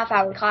 1.5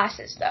 hour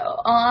classes,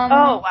 though.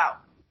 Oh, wow.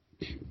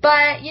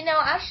 But,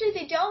 actually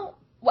they don't,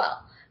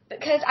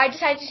 because I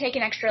decided to take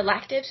an extra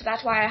elective, so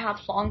that's why I have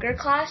longer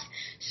class.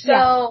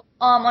 So,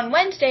 on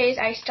Wednesdays,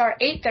 I start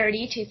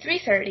 8:30 to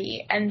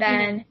 3:30, and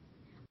then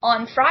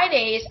on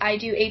Fridays, I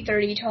do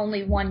 8:30 to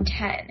only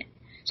 1:10.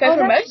 So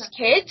for most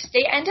kids,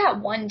 they end at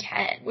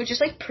 1:10, which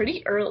is like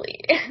pretty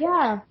early.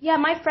 Yeah,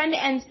 my friend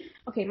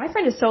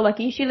is so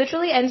lucky. She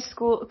literally ends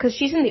school, because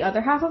she's in the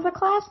other half of the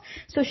class,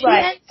 so she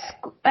ends,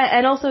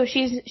 and also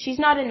she's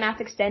not in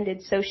math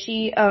extended, so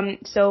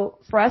so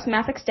for us,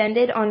 math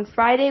extended, on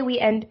Friday we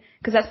end,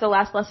 because that's the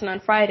last lesson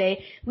on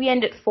Friday, we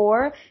end at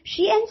 4,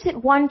 she ends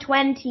at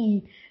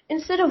 1:20.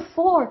 Instead of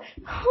 4.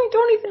 I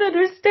don't even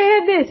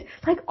understand it.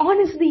 Like,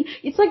 honestly,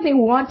 it's like they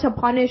want to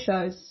punish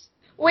us.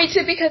 Wait,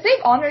 so because they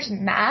have honors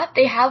math,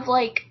 they have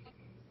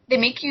they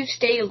make you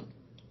stay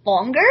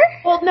longer?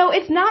 Well, no,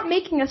 it's not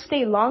making us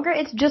stay longer,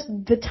 it's just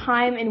the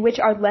time in which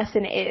our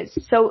lesson is.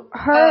 So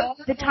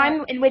the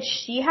time in which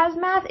she has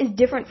math is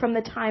different from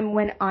the time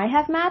when I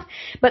have math,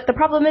 but the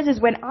problem is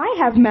when I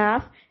have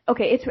math,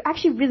 okay, it's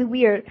actually really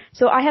weird.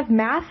 So I have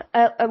math,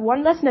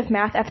 one lesson of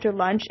math after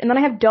lunch, and then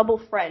I have double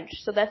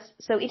French.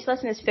 So each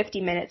lesson is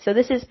 50 minutes. So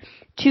this is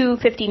 2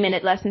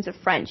 50-minute lessons of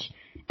French.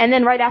 And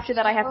then right after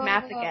that I have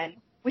math again.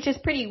 Which is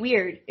pretty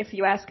weird, if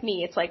you ask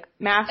me. It's like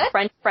math,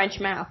 French,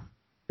 math.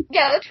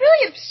 Yeah, that's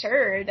really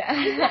absurd.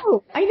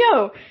 I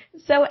know.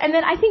 So, and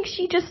then I think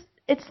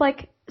it's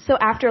like, so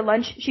after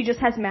lunch, she just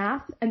has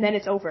math, and then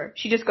it's over.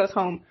 She just goes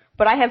home.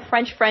 But I have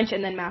French,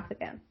 and then math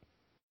again.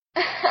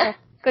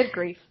 Good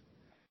grief.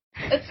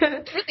 It's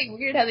really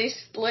weird how they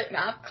split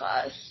math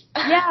class.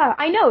 Yeah,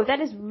 I know. That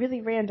is really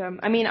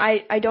random. I mean,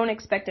 I don't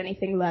expect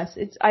anything less.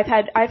 I've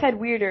had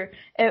weirder,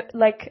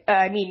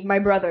 my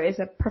brother is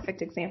a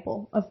perfect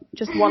example of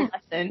just one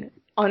lesson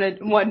on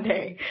one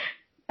day.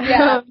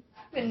 Yeah,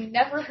 I've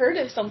never heard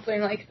of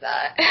something like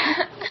that.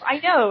 I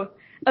know.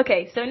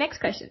 Okay, so next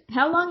question.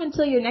 How long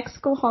until your next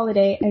school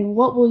holiday, and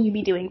what will you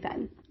be doing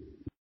then?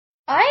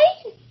 I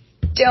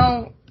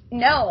don't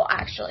know,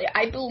 actually.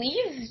 I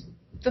believe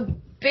the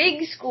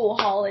big school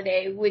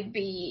holiday would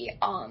be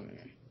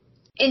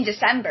in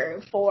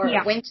December for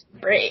winter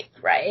break,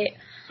 right?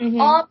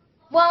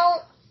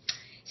 Well,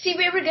 see,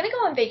 we were gonna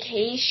go on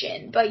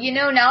vacation, but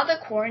now the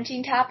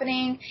quarantine's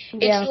happening,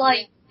 it's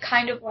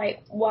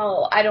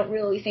well, I don't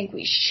really think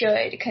we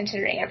should,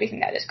 considering everything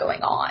that is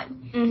going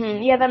on.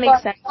 Yeah, that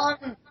makes sense. I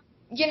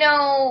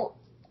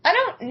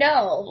don't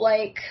know,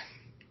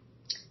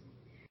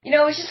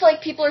 it's just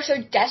people are so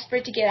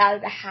desperate to get out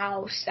of the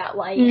house that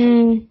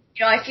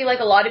I feel like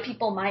a lot of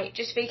people might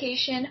just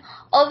vacation.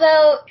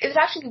 Although it was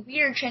actually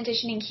weird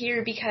transitioning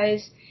here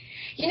because,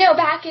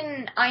 back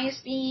in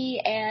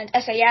ISB and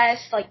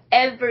SAS,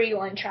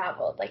 everyone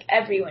traveled.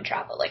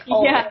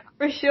 All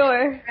for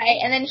sure. right?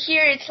 And then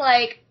here it's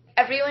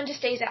everyone just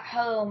stays at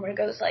home or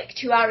goes like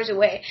 2 hours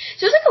away.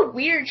 So it's like a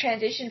weird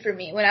transition for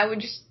me when I would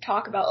just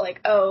talk about like,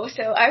 oh,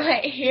 so I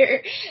went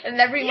here, and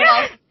everyone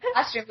else in the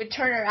classroom would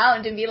turn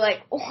around and be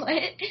like,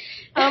 what?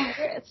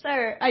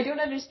 Sir, I don't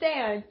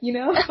understand, you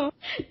know?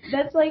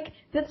 That's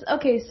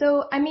okay,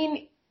 so, I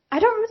mean, I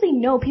don't really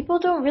know. People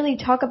don't really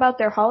talk about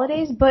their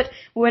holidays, but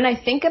when I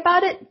think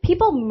about it,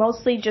 people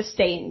mostly just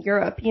stay in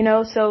Europe, you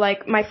know? So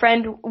like my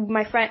friend,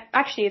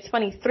 actually it's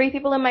funny, 3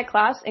 people in my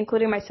class,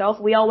 including myself,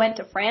 we all went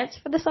to France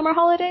for the summer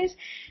holidays.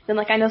 Then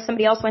like I know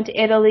somebody else went to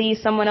Italy,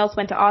 someone else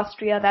went to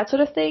Austria, that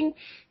sort of thing.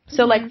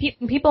 So like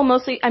people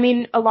mostly, I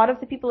mean, a lot of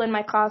the people in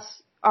my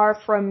class are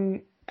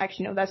from,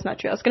 actually no, that's not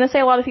true. I was going to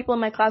say a lot of people in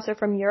my class are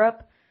from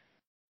Europe.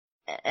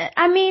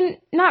 I mean,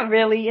 not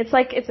really. It's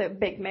like, it's a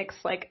big mix.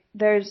 Like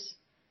there's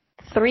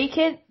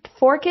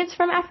 4 kids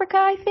from Africa,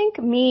 I think.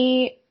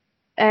 Me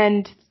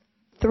and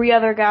 3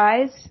 other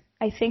guys.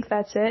 I think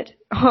that's it.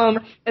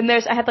 And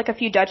I had like a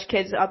few Dutch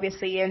kids,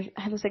 obviously, and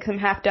I was like some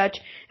half Dutch.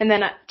 And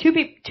then 2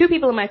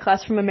 people in my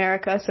class from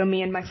America, so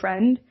me and my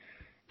friend.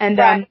 And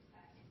Right.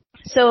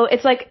 so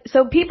it's like,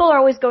 so people are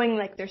always going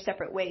like their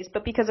separate ways,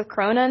 but because of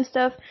Corona and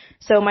stuff,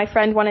 so my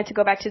friend wanted to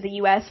go back to the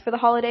US for the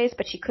holidays,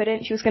 but she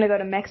couldn't. She was going to go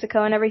to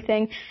Mexico and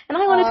everything, and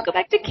I wanted to go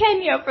back to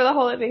Kenya for the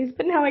holidays,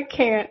 but now I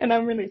can't, and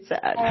I'm really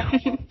sad.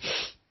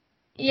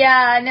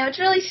 Yeah, no, it's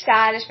really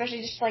sad,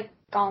 especially just like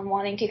gone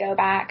wanting to go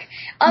back.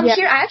 Yeah.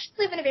 Here I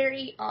actually live in a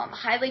very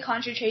highly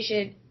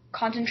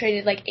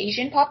concentrated like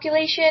Asian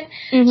population.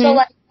 Mhm. So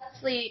like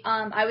honestly,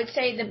 I would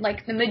say that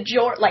like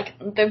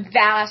the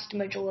vast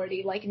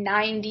majority, like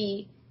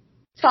 95%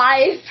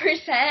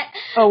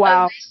 Oh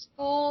wow. of my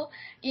school,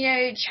 you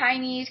know,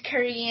 Chinese,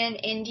 Korean,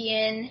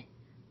 Indian,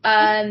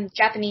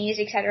 Japanese,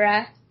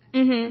 etc.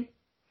 Mhm.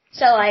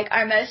 So, like,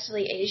 are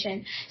mostly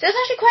Asian. So it's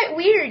actually quite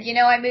weird, you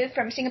know, I moved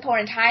from Singapore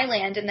and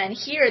Thailand, and then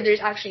here there's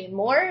actually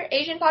more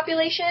Asian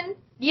population.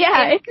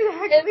 Yeah,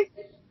 exactly.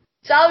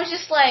 So I was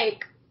just,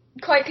 like,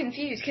 quite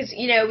confused, because,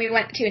 you know, we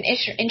went to an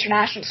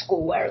international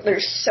school where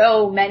there's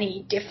so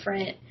many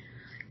different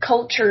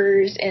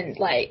cultures, and,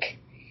 like,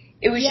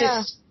 it was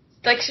just,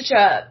 like, such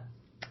a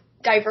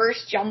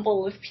diverse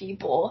jumble of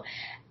people.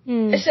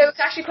 So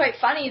it's actually quite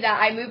funny that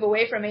I move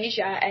away from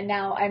Asia and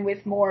now I'm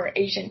with more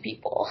Asian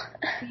people.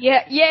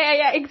 Yeah,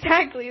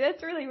 exactly.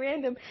 That's really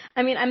random.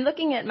 I mean, I'm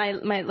looking at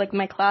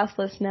my class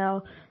list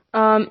now.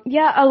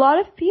 Yeah, a lot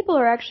of people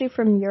are actually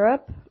from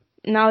Europe.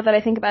 Now that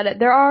I think about it,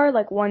 there are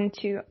like I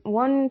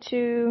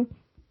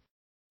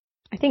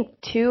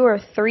think 2 or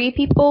 3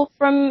 people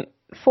from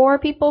 4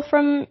 people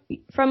from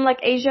like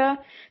Asia.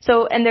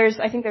 So, and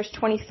I think there's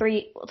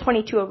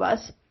 22 of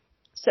us.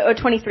 So, or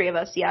 23 of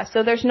us, yeah.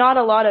 So there's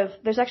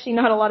actually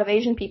not a lot of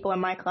Asian people in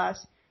my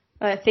class.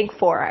 I think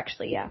 4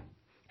 actually, yeah.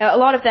 A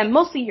lot of them,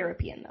 mostly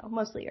European though,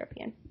 mostly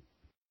European.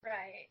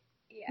 Right,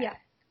 yeah.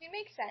 It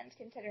makes sense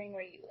considering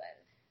where you live.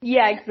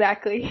 Yeah,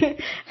 exactly.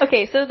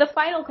 Okay, so the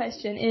final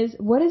question is,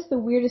 what is the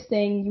weirdest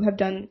thing you have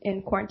done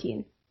in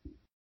quarantine?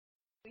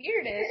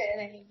 Weirdest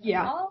thing?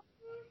 Yeah.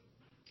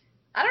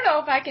 I don't know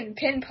if I can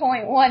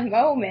pinpoint one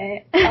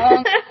moment.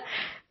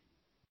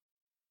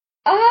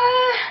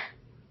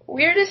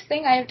 Weirdest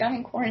thing I have done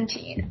in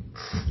quarantine?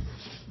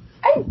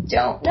 I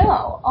don't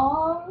know.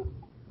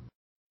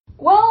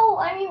 Well,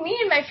 I mean, me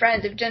and my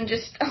friends have done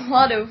just a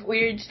lot of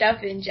weird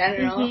stuff in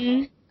general.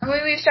 Mm-hmm. I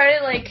mean, we've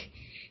started, like,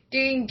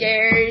 doing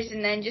dares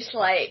and then just,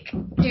 like,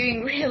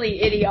 doing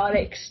really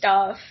idiotic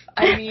stuff.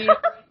 I mean,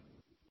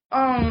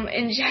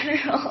 in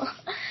general,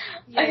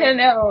 I don't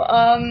know,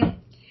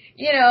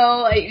 you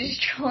know, like,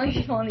 just trolling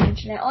people on the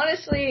internet.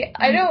 Honestly,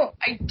 I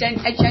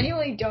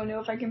genuinely don't know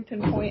if I can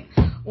pinpoint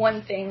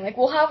one thing. Like,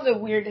 we'll have the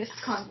weirdest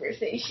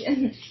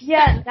conversations.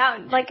 Yeah, now,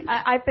 like,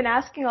 I've been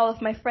asking all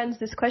of my friends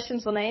these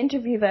questions when I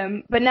interview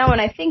them, but now when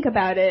I think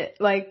about it,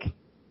 like,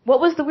 what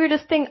was the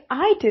weirdest thing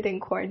I did in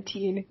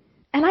quarantine?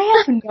 And I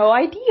have no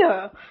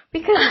idea,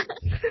 because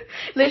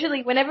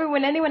literally when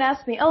anyone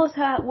asks me, oh,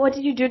 so what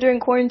did you do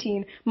during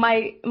quarantine?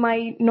 My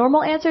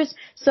normal answers,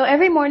 so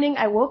every morning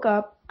I woke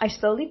up, I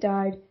slowly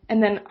died,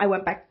 and then I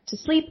went back to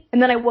sleep,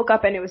 and then I woke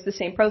up and it was the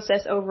same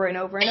process over and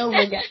over and over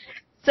again.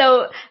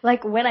 So,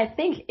 like, when I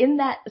think in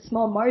that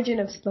small margin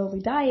of slowly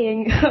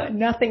dying,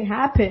 nothing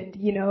happened,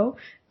 you know?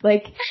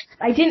 Like,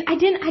 I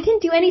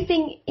didn't do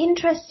anything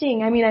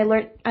interesting. I mean, I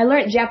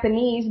learned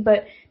Japanese,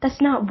 but that's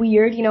not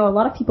weird. You know, a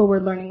lot of people were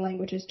learning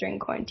languages during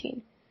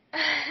quarantine.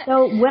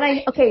 So when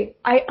I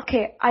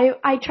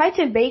tried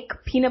to bake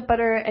peanut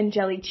butter and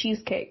jelly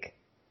cheesecake.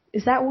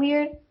 Is that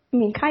weird? I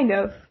mean, kind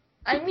of.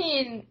 I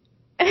mean,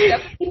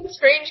 that's a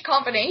strange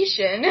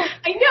combination.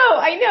 I know.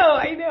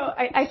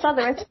 I saw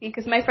the recipe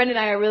because my friend and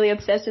I are really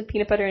obsessed with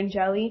peanut butter and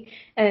jelly,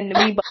 and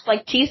we both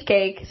like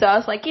cheesecake. So I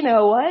was like, you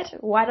know what?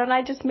 Why don't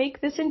I just make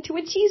this into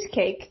a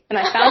cheesecake? And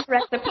I found the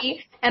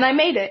recipe, and I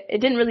made it. It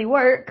didn't really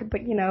work,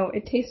 but, you know,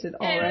 it tasted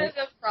all right. It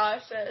was a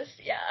process,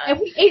 yeah. And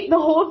we ate the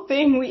whole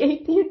thing. We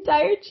ate the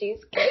entire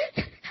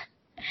cheesecake.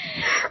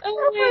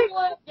 Oh my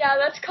god. Yeah,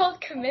 that's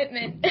called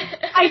commitment.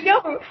 I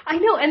know.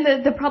 And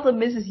the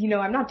problem is, you know,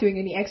 I'm not doing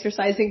any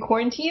exercise in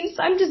quarantine,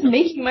 so I'm just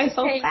making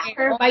myself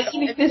fatter by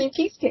eating this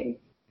cheesecake.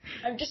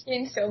 I've just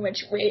gained so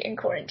much weight in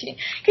quarantine.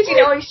 Because, you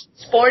know,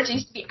 sports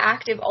used to be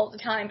active all the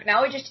time, but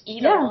now I just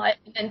eat a lot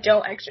and then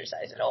don't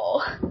exercise at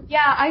all.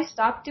 Yeah, I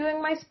stopped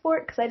doing my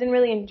sport because I didn't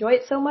really enjoy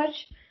it so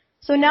much.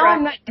 So now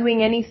I'm not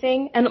doing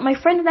anything. And my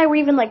friend and I were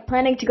even, like,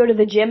 planning to go to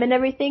the gym and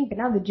everything, but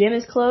now the gym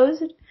is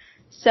closed.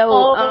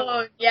 So,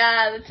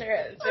 yeah, that's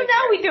right. So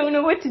now we don't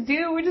know what to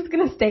do. We're just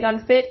gonna stay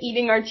unfit,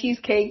 eating our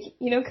cheesecake,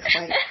 you know, 'cause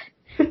like...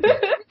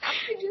 I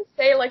could just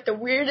say, like, the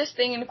weirdest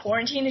thing in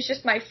quarantine is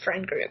just my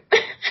friend group.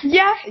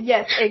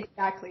 Yes,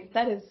 exactly.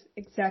 That is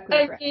exactly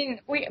right. I mean,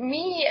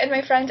 me and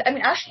my friends, I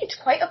mean, actually it's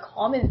quite a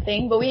common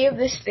thing, but we have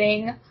this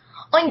thing.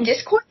 On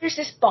Discord, there's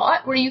this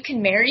bot where you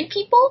can marry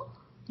people.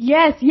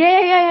 Yes,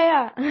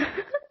 yeah.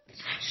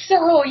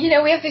 So, you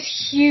know, we have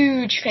this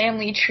huge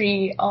family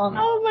tree. Oh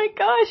my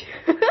gosh.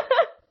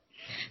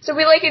 So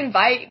we, like,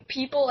 invite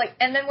people, like,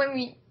 and then when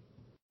we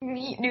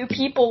meet new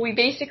people, we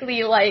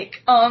basically,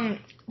 like,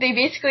 they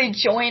basically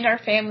join our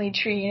family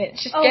tree, and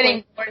it's just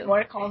getting more and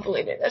more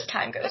convoluted as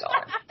time goes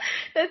on.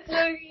 That's so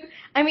good.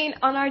 I mean,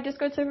 on our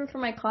Discord server for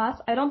my class,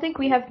 I don't think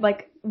we have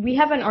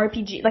an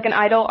RPG, like an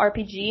idol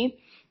RPG,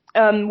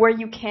 where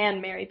you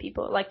can marry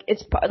people. Like,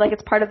 it's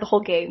part of the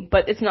whole game,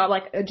 but it's not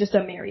like just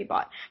a marry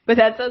bot. But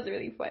that sounds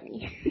really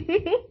funny.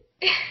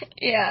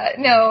 Yeah,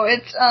 no,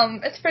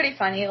 it's pretty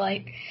funny,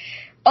 like,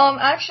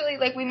 actually,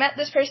 like, we met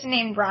this person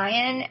named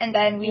Ryan, and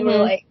then we were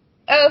like,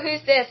 oh,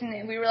 who's this? And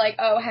then we were like,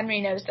 oh,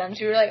 Henry knows them.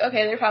 So we were like,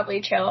 okay, they're probably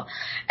chill.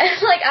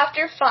 And, like,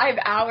 after 5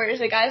 hours,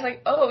 the guy's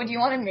like, oh, do you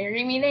want to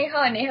marry me, Neha?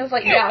 And Neha's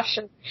like, yeah,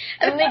 sure.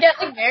 And then they get,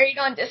 like, married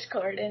on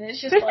Discord, and it's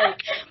just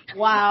like...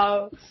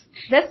 Wow.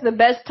 That's the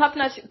best,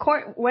 top-notch.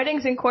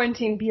 Weddings in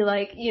quarantine be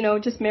like, you know,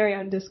 just marry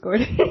on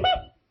Discord.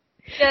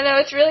 Yeah, no,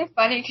 it's really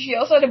funny, because she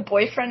also had a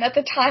boyfriend at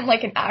the time,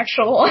 like an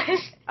actual one.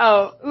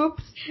 Oh,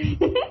 oops.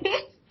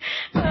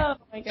 Oh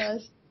my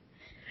gosh.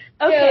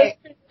 Okay. Yeah,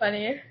 it's pretty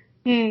funny.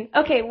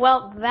 Okay,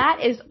 well,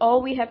 that is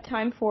all we have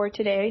time for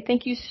today.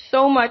 Thank you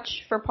so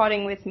much for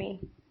potting with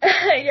me.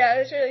 Yeah, it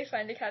was really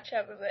fun to catch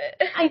up a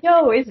bit. I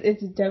know,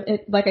 it's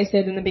like I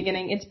said in the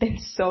beginning, it's been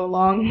so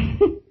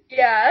long.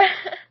 Yeah.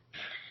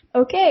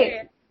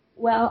 Okay,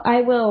 well,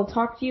 I will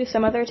talk to you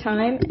some other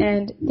time,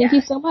 and thank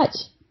you so much.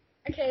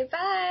 Okay,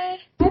 bye.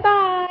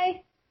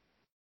 Bye-bye.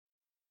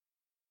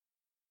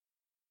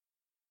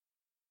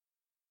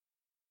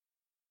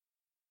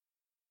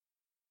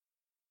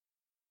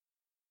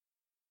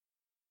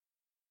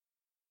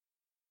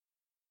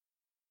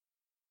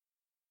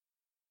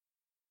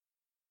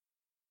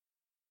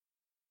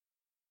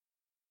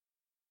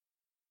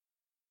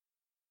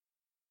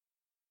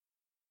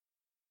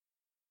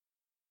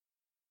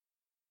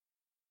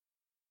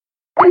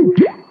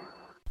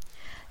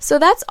 So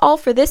that's all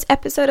for this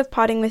episode of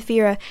Potting with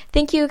Vera.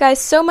 Thank you guys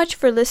so much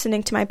for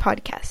listening to my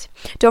podcast.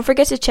 Don't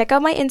forget to check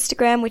out my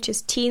Instagram, which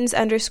is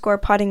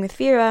teens_potting with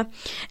Vera.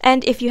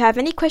 And if you have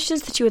any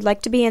questions that you would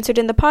like to be answered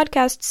in the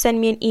podcast,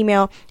 send me an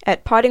email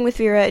at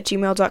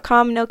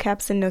pottingwithvera@gmail.com, no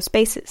caps and no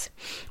spaces.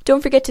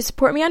 Don't forget to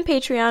support me on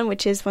Patreon,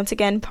 which is once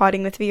again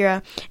Potting with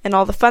Vera. And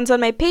all the funds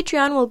on my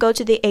Patreon will go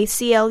to the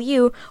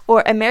ACLU,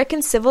 or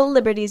American Civil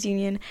Liberties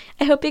Union.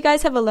 I hope you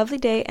guys have a lovely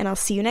day, and I'll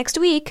see you next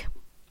week.